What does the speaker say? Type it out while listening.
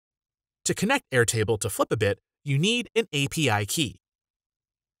To connect Airtable to Flipabit, you need an API key.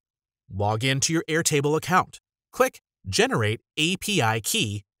 Log in to your Airtable account. Click Generate API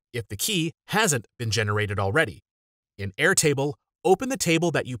Key if the key hasn't been generated already. In Airtable, open the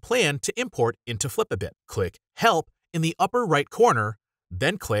table that you plan to import into Flipabit. Click Help in the upper right corner,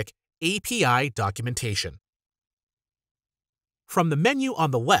 then click API Documentation. From the menu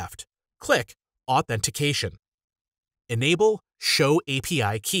on the left, click Authentication. Enable Show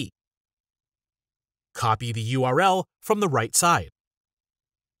API Key. Copy the URL from the right side.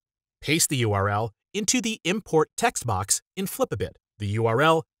 Paste the URL into the Import text box in Flipabit. The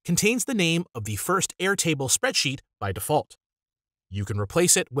URL contains the name of the first Airtable spreadsheet by default. You can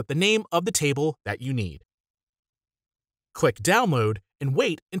replace it with the name of the table that you need. Click Download and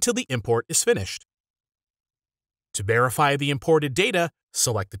wait until the import is finished. To verify the imported data,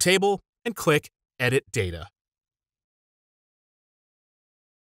 select the table and click Edit Data.